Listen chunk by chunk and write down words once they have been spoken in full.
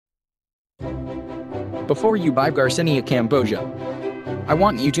Before you buy Garcinia Cambogia, I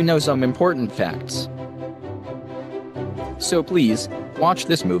want you to know some important facts. So please, watch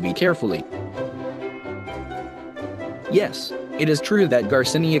this movie carefully. Yes, it is true that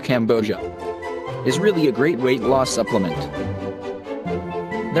Garcinia Cambogia is really a great weight loss supplement.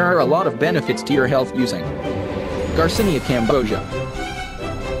 There are a lot of benefits to your health using Garcinia Cambogia.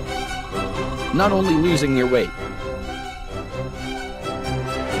 Not only losing your weight.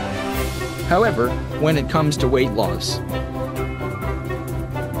 However, when it comes to weight loss,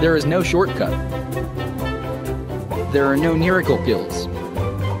 there is no shortcut. There are no miracle pills.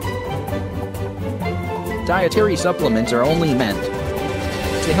 Dietary supplements are only meant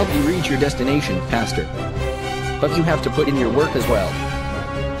to help you reach your destination faster. But you have to put in your work as well.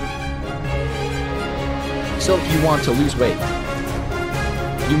 So if you want to lose weight,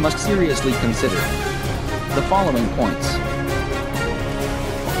 you must seriously consider the following points.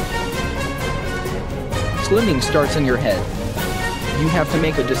 Slimming starts in your head. You have to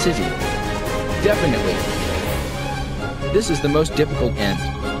make a decision. Definitely. This is the most difficult and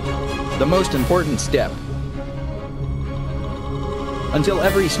the most important step. Until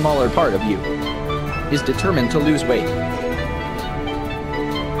every smaller part of you is determined to lose weight,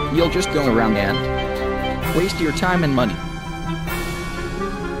 you'll just go around and waste your time and money.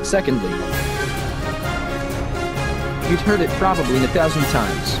 Secondly, you've heard it probably 1,000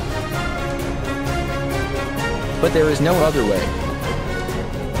 times. But there is no other way.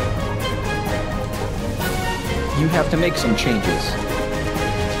 You have to make some changes.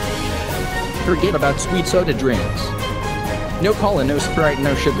 Forget about sweet soda drinks. No cola, no Sprite,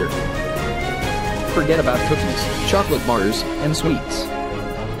 no sugar. Forget about cookies, chocolate bars, and sweets.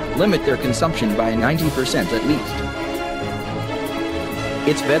 Limit their consumption by 90% at least.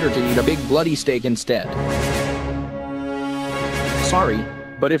 It's better to eat a big bloody steak instead. Sorry,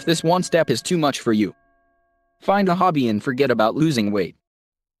 but if this one step is too much for you, find a hobby and forget about losing weight.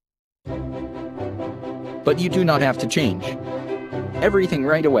 But you do not have to change everything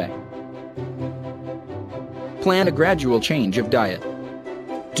right away. Plan a gradual change of diet.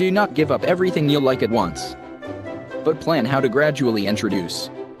 Do not give up everything you like at once, but plan how to gradually introduce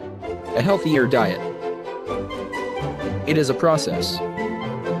a healthier diet. It is a process.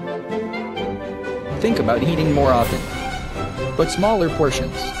 Think about eating more often, but smaller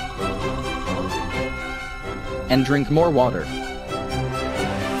portions. And drink more water.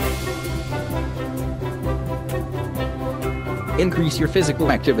 Increase your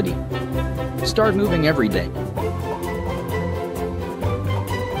physical activity. Start moving every day.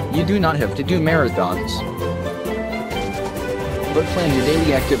 You do not have to do marathons, but plan your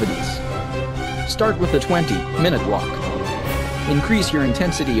daily activities. Start with a 20-minute walk. Increase your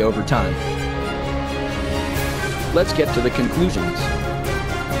intensity over time. Let's get to the conclusions.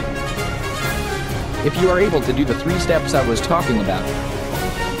 If you are able to do the 3 steps I was talking about,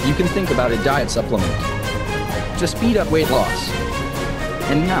 you can think about a diet supplement to speed up weight loss.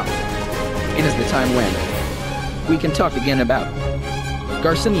 And now, it is the time when we can talk again about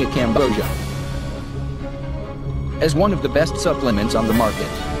Garcinia Cambogia as one of the best supplements on the market.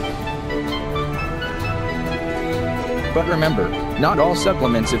 But remember, not all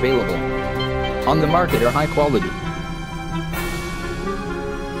supplements available on the market are high quality.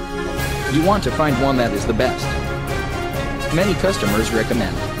 You want to find one that is the best. Many customers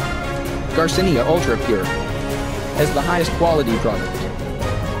recommend Garcinia Ultra Pure as the highest quality product.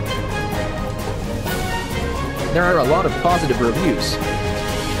 There are a lot of positive reviews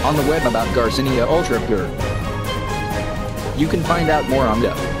on the web about Garcinia Ultra Pure. You can find out more on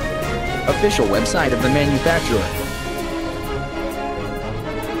the official website of the manufacturer.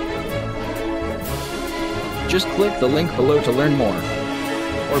 Just click the link below to learn more,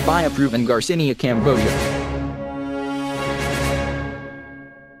 or buy a proven Garcinia Cambogia.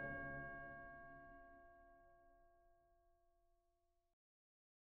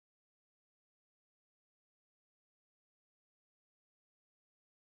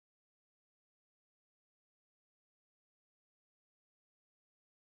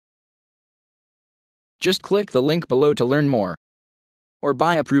 Just click the link below to learn more, or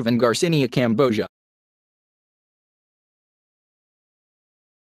buy a proven Garcinia Cambogia.